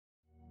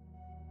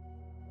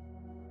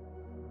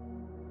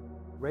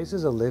Race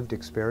is a lived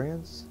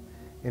experience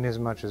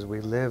inasmuch as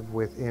we live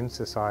within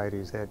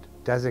societies that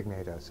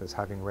designate us as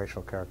having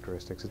racial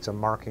characteristics. It's a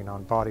marking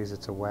on bodies,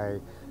 it's a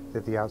way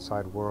that the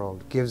outside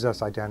world gives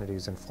us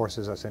identities and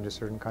forces us into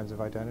certain kinds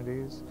of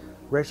identities.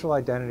 Racial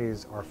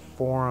identities are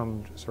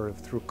formed sort of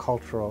through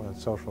cultural and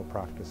social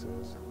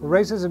practices.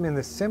 Racism in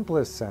the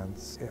simplest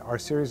sense are a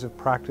series of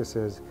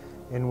practices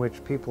in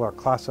which people are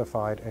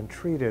classified and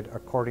treated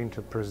according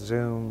to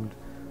presumed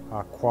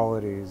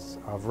qualities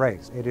of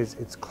race.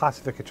 It's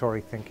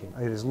classificatory thinking.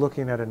 It is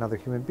looking at another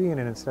human being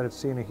and instead of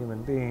seeing a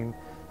human being,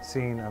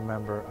 seeing a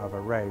member of a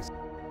race.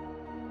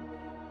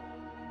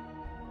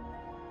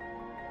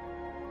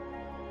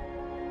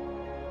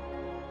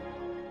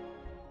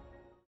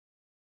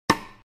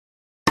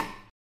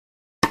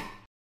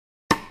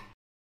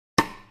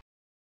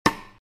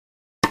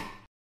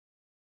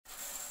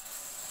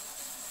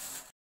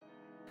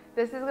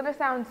 This is gonna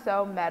sound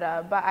so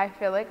meta, but I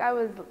feel like I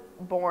was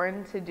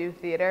born to do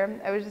theater.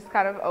 It was just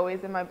kind of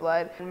always in my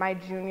blood. In my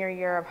junior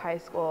year of high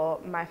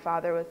school, my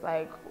father was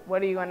like,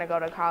 "What are you gonna go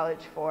to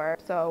college for?"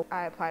 So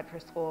I applied for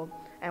school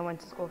and went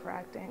to school for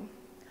acting.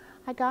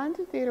 I got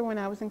into theater when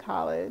I was in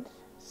college.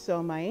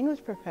 So my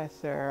English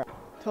professor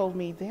told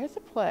me, "There's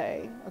a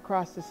play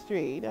across the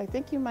street. I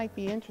think you might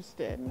be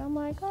interested." And I'm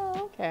like,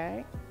 "Oh,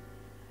 okay."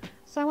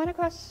 So I went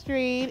across the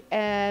street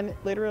and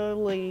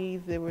literally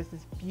there was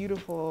this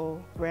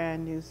beautiful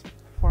brand new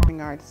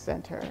performing arts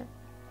center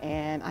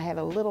and I had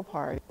a little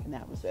part and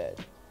that was it.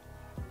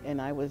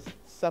 And I was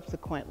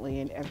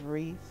subsequently in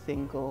every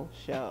single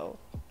show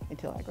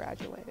until I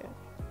graduated.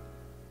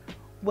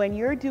 When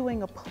you're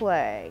doing a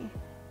play,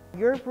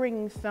 you're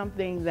bringing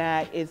something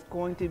that is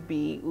going to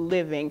be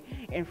living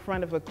in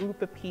front of a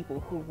group of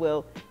people who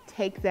will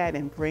take that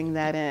and bring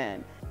that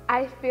in.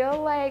 I feel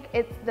like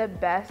it's the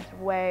best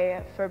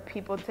way for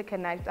people to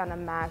connect on a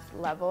mass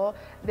level.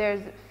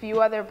 There's few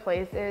other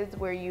places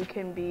where you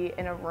can be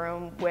in a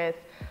room with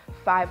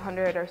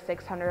 500 or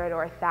 600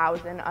 or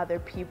 1,000 other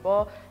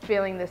people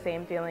feeling the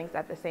same feelings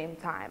at the same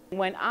time.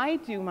 When I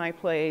do my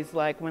plays,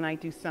 like when I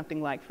do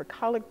something like for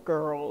Colored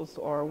Girls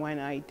or when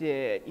I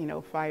did,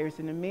 Fires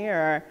in the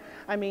Mirror,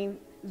 I mean,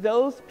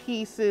 those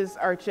pieces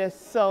are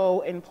just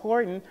so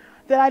important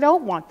that I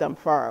don't want them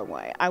far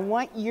away. I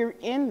want you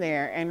in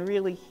there and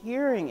really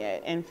hearing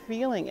it and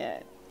feeling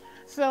it.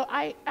 So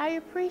I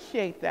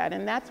appreciate that,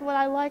 and that's what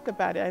I like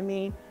about it. I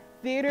mean,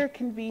 theater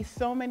can be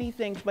so many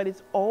things, but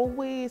it's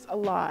always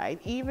alive.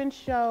 Even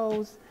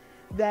shows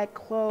that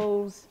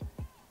closed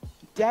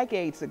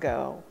decades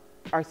ago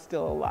are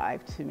still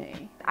alive to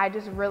me. I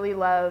just really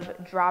love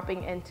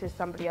dropping into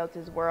somebody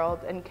else's world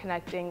and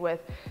connecting with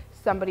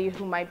somebody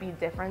who might be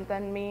different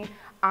than me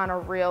on a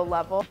real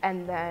level,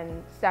 and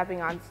then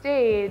stepping on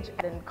stage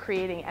and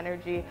creating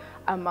energy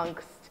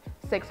amongst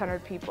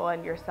 600 people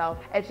and yourself.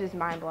 It's just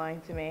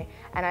mind-blowing to me.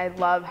 And I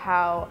love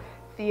how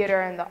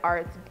theater and the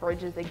arts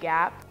bridges a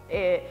gap.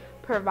 It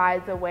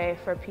provides a way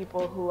for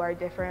people who are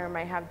different or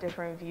might have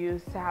different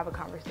views to have a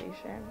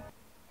conversation.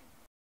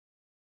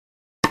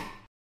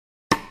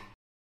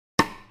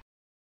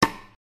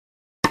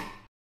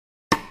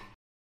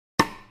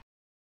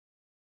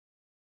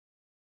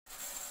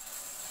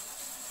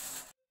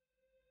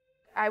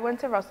 I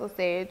went to Russell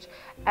Stage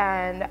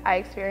and I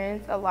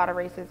experienced a lot of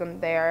racism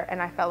there,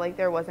 and I felt like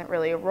there wasn't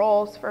really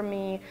roles for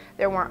me,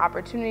 there weren't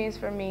opportunities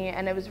for me,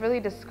 and it was really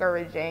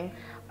discouraging.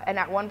 And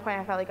at one point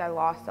I felt like I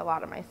lost a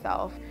lot of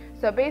myself.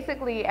 So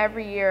basically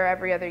every year,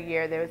 every other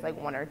year, there was like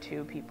 1 or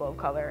 2 people of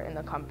color in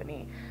the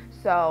company.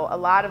 So a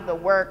lot of the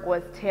work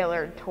was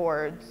tailored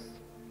towards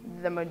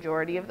the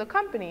majority of the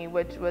company,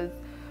 which was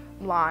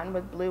blonde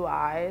with blue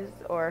eyes,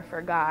 or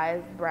for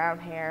guys, brown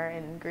hair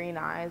and green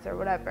eyes or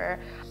whatever.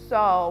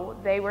 So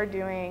they were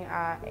doing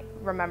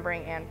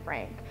Remembering Anne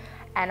Frank.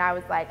 And I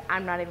was like,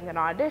 I'm not even gonna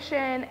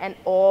audition. And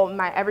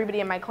everybody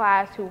in my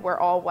class who were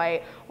all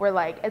white were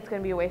like, it's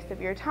gonna be a waste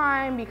of your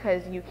time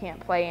because you can't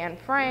play Anne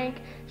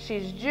Frank,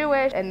 she's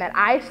Jewish. And then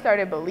I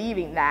started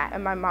believing that.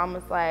 And my mom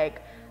was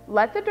like,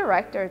 let the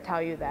director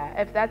tell you that.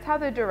 If that's how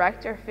the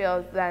director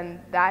feels,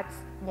 then that's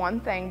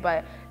one thing,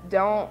 but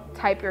don't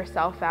type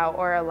yourself out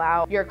or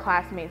allow your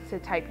classmates to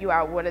type you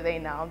out. What do they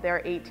know?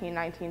 They're 18,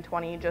 19,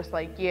 20, just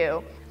like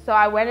you. So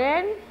I went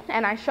in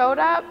and I showed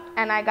up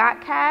and I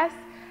got cast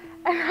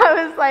and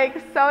I was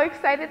like so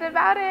excited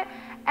about it.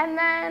 And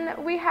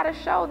then we had a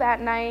show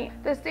that night.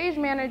 The stage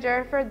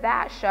manager for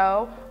that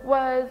show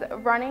was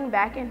running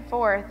back and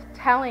forth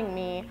telling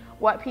me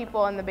what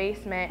people in the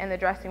basement and the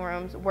dressing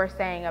rooms were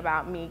saying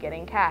about me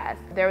getting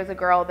cast. There was a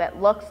girl that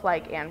looks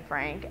like Anne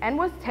Frank and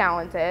was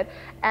talented,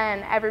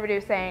 and everybody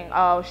was saying,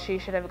 oh, she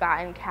should have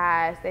gotten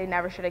cast. They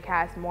never should have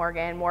cast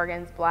Morgan.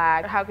 Morgan's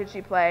black. How could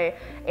she play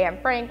Anne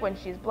Frank when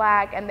she's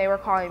black? And they were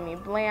calling me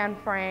Bland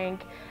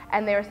Frank,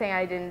 and they were saying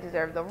I didn't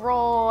deserve the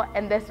role.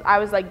 And I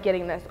was like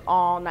getting this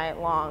all night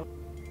long.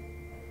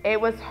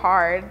 It was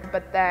hard,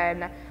 but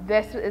then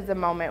this is a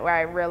moment where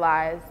I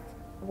realized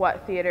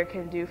what theater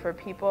can do for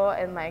people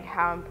and like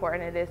how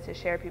important it is to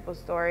share people's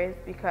stories.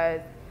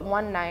 Because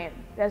one night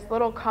this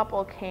little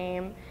couple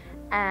came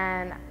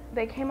and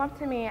they came up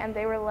to me and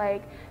they were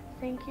like,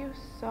 thank you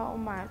so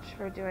much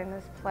for doing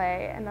this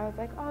play. And I was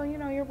like, oh, you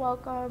know, you're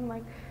welcome,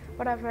 like,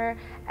 whatever.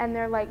 And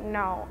they're like,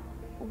 no,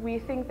 we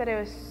think that it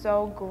was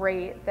so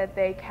great that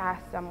they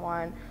cast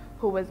someone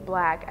who was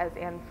Black as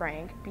Anne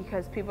Frank,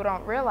 because people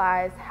don't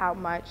realize how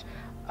much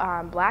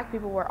Black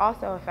people were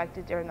also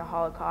affected during the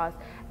Holocaust.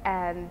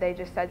 And they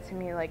just said to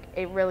me, like,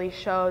 it really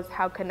shows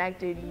how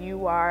connected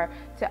you are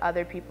to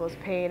other people's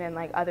pain and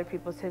like other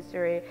people's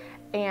history,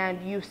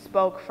 and you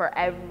spoke for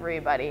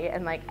everybody,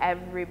 and like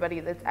everybody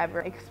that's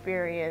ever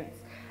experienced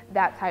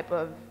that type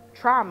of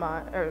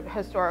trauma or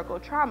historical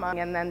trauma.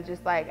 And then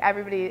just like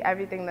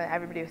everything that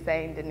everybody was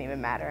saying didn't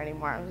even matter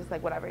anymore. I was just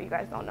like, whatever, you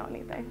guys don't know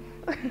anything.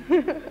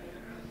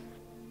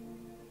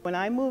 When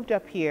I moved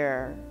up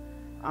here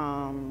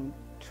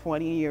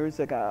 20 years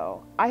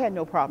ago, I had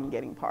no problem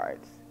getting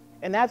parts.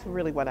 And that's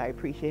really what I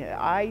appreciate.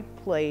 I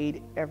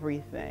played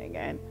everything,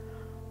 and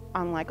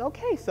I'm like,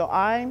 okay, so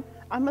I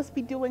must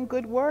be doing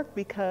good work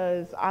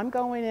because I'm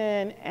going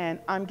in and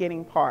I'm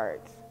getting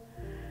parts.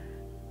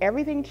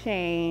 Everything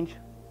changed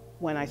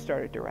when I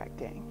started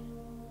directing,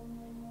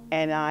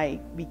 and I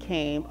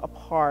became a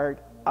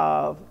part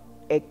of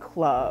a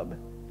club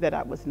that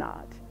I was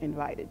not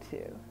invited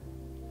to.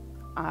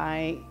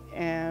 I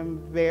am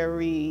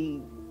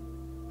very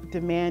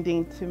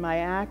demanding to my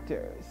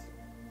actors.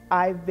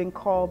 I've been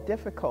called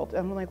difficult.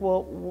 I'm like,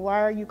 well, why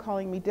are you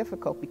calling me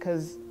difficult?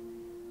 Because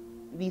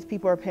these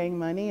people are paying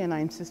money and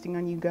I'm insisting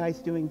on you guys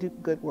doing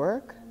good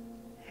work?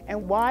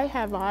 And why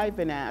have I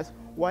been asked,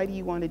 why do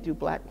you want to do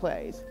Black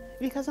plays?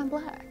 Because I'm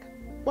Black.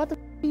 What the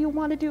do you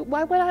want to do?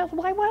 Why else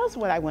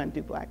would I want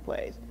to do Black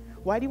plays?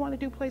 Why do you want to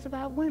do plays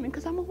about women?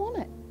 Because I'm a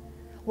woman.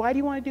 Why do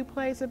you want to do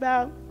plays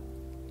about,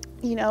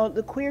 you know,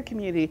 the queer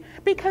community?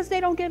 Because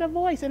they don't get a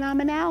voice and I'm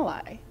an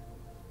ally.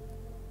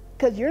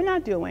 Because you're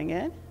not doing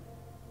it.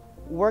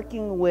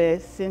 Working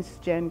with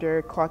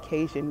cisgender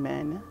Caucasian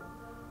men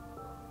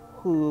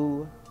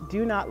who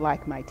do not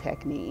like my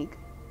technique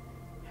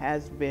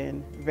has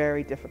been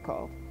very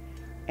difficult.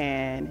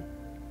 And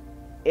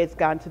it's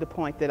gotten to the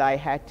point that I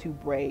had to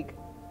break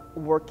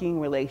working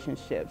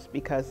relationships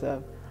because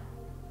of,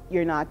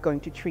 you're not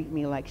going to treat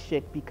me like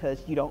shit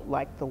because you don't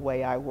like the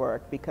way I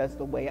work, because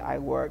the way I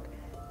work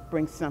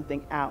brings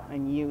something out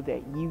in you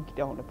that you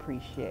don't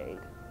appreciate.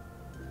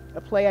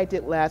 A play I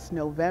did last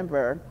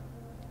November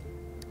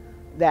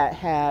that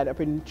had a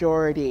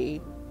majority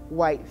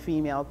white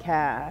female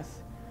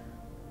cast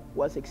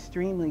was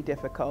extremely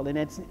difficult, and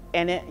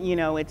it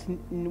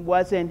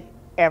wasn't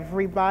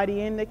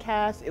everybody in the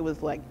cast. It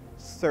was like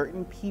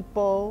certain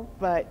people,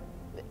 but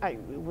it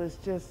was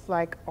just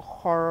like a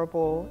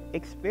horrible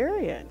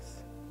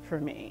experience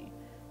for me,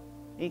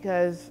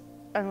 because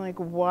I'm like,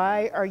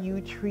 why are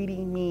you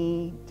treating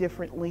me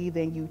differently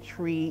than you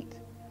treat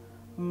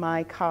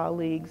my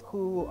colleagues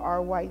who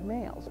are white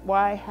males?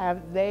 Why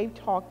have they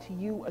talked to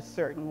you a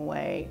certain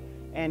way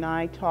and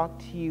I talk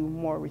to you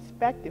more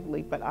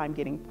respectively, but I'm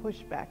getting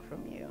pushback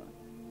from you?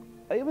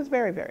 It was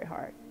very, very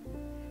hard.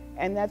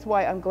 And that's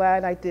why I'm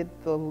glad I did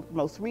the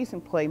most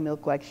recent play,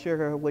 Milk Like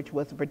Sugar, which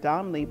was a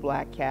predominantly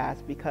Black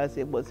cast, because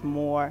it was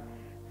more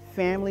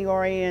family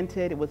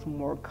oriented, it was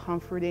more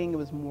comforting, it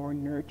was more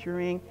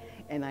nurturing,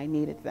 and I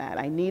needed that.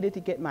 I needed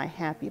to get my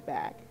happy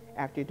back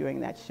after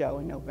doing that show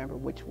in November,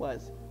 which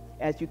was,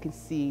 as you can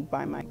see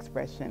by my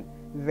expression,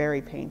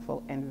 very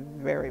painful and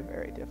very,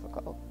 very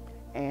difficult.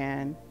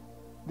 And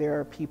there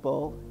are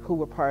people who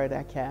were part of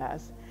that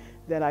cast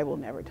that I will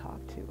never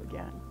talk to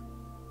again.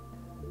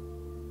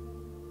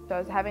 So I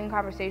was having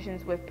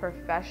conversations with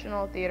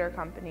professional theater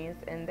companies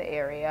in the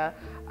area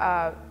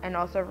and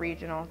also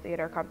regional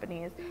theater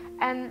companies.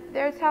 And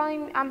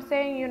I'm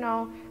saying, you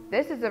know,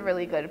 this is a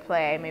really good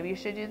play, maybe you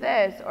should do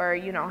this, or,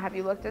 you know, have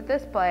you looked at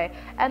this play?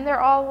 And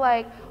they're all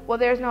like, well,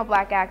 there's no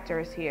Black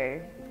actors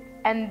here.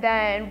 And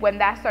then when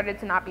that started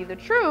to not be the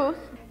truth,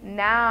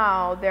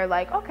 now they're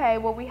like, okay,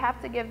 well, we have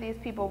to give these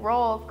people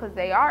roles because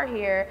they are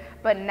here,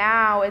 but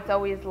now it's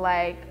always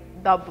like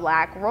the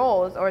Black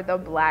roles or the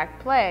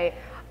Black play.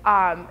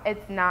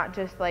 It's not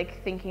just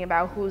like thinking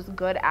about who's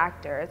good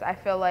actors. I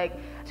feel like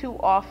too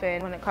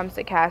often when it comes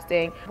to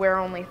casting, we're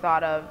only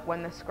thought of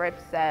when the script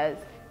says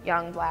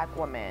young Black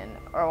woman,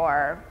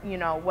 or, you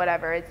know,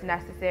 whatever, it's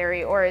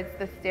necessary, or it's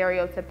the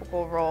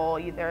stereotypical role,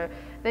 either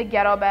the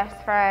ghetto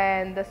best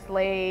friend, the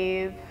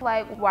slave.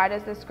 Like, why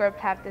does the script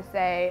have to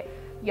say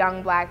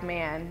young Black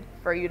man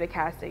for you to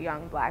cast a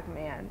young Black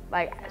man?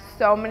 Like,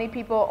 so many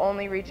people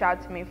only reach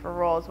out to me for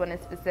roles when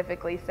it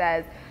specifically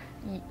says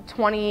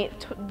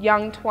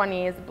young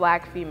 20s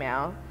Black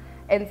female,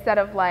 instead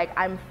of like,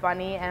 I'm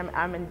funny and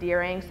I'm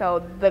endearing. So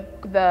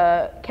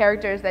the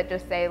characters that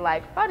just say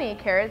like funny,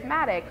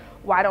 charismatic,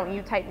 why don't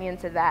you type me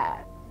into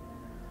that?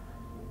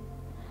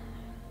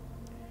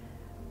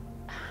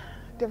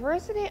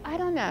 Diversity, I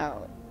don't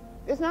know.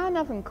 There's not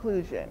enough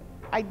inclusion.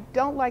 I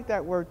don't like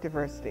that word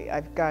diversity,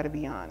 I've got to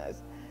be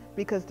honest.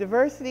 Because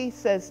diversity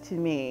says to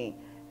me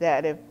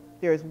that if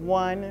there's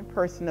one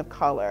person of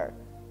color,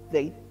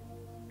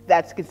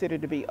 that's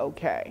considered to be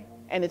okay.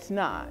 And it's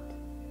not.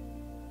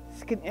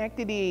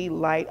 Schenectady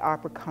Light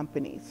Opera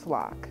Company,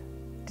 SLOC,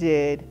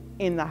 did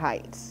In the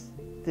Heights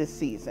this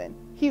season.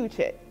 Huge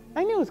hit.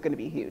 I knew it was going to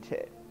be a huge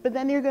hit. But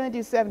then you're going to do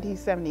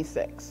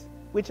 1776,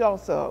 which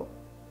also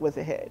was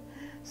a hit.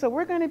 So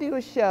we're going to do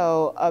a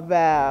show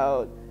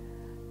about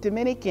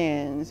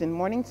Dominicans in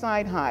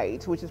Morningside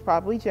Heights, which is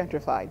probably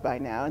gentrified by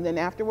now. And then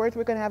afterwards,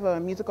 we're going to have a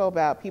musical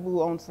about people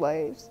who own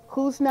slaves.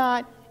 Who's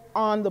not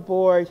on the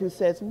board who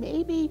says,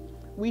 maybe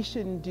we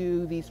shouldn't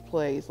do these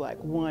plays like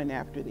one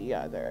after the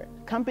other?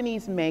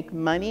 Companies make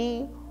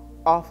money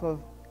off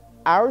of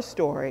our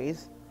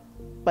stories,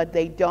 but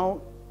they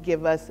don't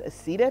give us a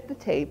seat at the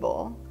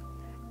table,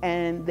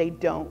 and they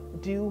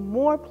don't do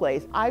more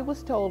plays. I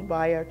was told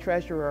by a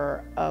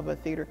treasurer of a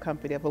theater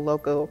company, of a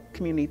local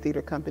community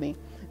theater company,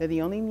 that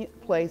the only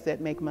plays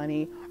that make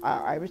money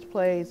are Irish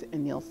plays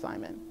and Neil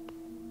Simon.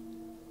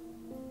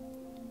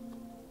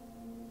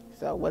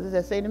 So what does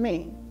that say to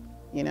me?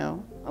 You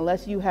know,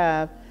 unless you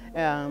have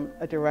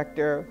a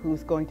director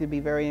who's going to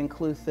be very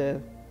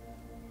inclusive,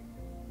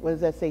 what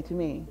does that say to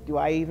me? Do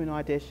I even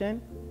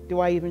audition? Do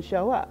I even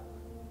show up?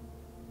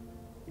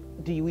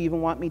 Do you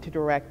even want me to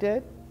direct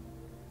it?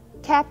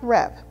 Cap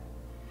Rep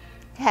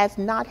has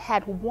not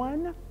had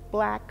one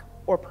Black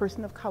or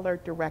person of color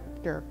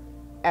director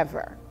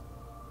ever.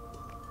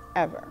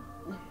 Ever.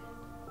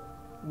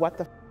 What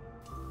the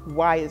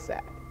why is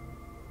that?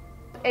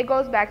 It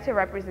goes back to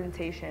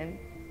representation.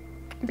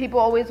 People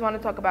always want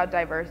to talk about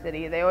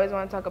diversity. They always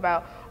want to talk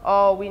about,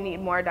 oh, we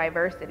need more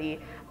diversity.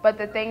 But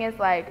the thing is,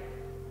 like,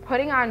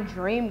 putting on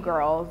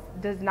Dreamgirls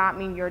does not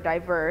mean you're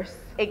diverse.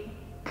 It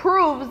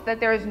proves that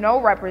there's no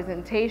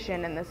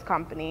representation in this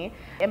company.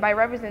 And by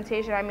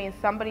representation, I mean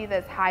somebody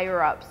that's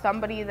higher up,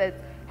 somebody that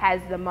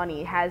has the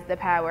money, has the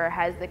power,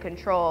 has the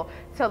control,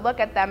 to look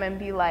at them and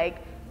be like,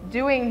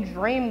 doing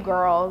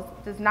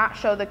Dreamgirls does not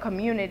show the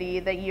community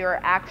that you're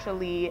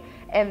actually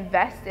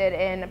invested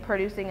in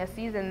producing a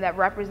season that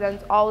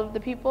represents all of the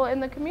people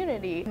in the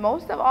community.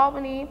 Most of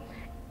Albany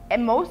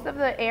and most of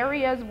the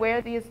areas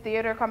where these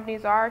theater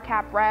companies are,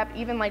 Cap Rep,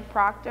 even like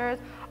Proctor's,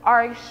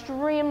 are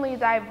extremely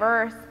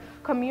diverse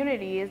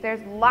communities.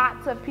 There's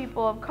lots of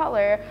people of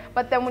color,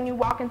 but then when you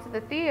walk into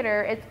the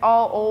theater, it's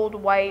all old,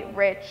 white,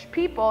 rich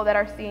people that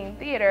are seeing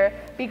theater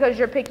because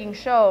you're picking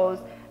shows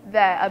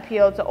that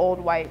appeal to old,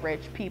 white,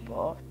 rich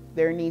people.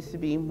 There needs to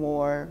be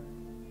more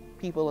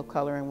people of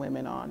color and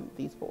women on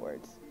these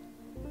boards.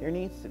 There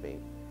needs to be.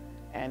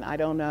 And I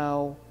don't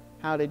know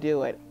how to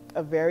do it.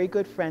 A very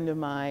good friend of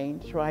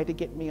mine tried to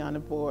get me on a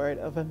board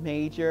of a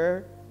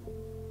major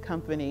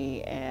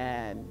company,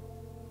 and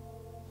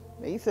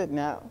he said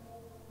no.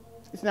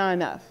 It's not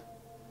enough.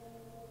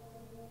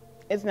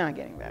 It's not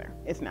getting better.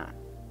 It's not.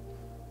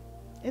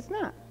 It's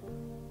not.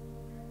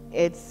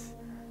 It's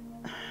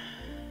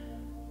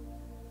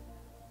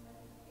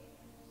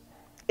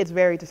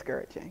very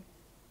discouraging.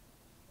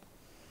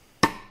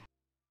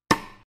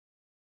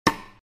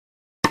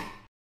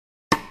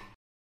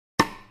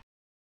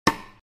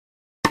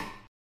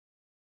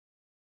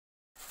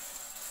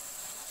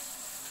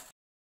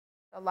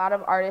 A lot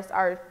of artists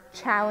are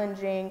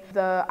challenging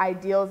the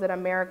ideals that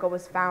America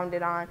was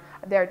founded on.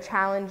 They're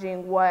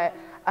challenging what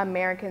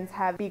Americans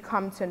have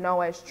become to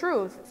know as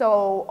truth.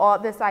 So all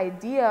this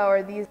idea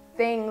or these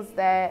things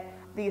that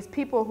these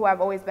people who have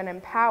always been in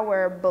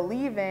power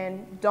believe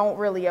in don't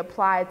really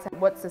apply to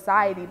what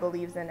society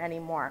believes in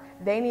anymore.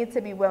 They need to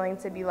be willing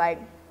to be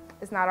like,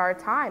 it's not our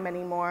time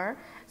anymore.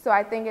 So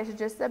I think it's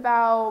just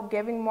about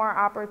giving more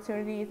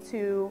opportunity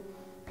to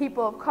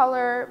people of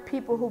color,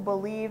 people who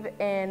believe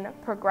in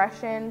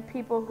progression,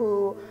 people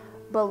who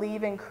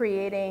believe in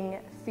creating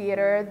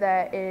theater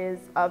that is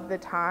of the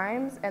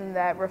times and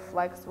that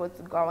reflects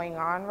what's going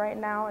on right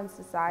now in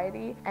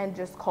society, and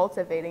just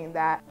cultivating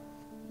that.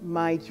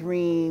 My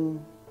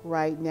dream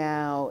right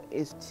now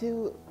is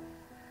to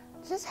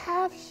just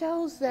have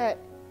shows that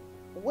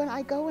when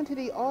I go into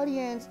the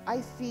audience,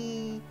 I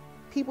see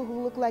people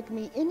who look like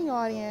me in the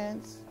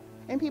audience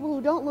and people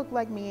who don't look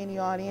like me in the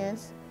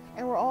audience,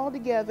 and we're all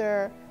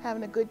together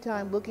having a good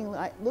time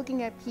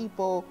looking at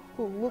people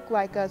who look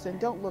like us and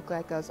don't look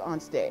like us on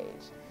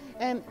stage,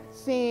 and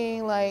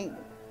seeing like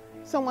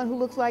someone who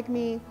looks like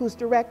me who's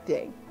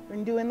directing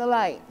and doing the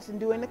lights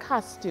and doing the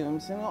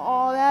costumes and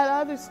all that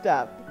other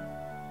stuff.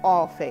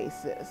 All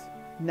faces,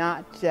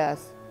 not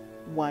just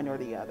one or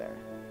the other.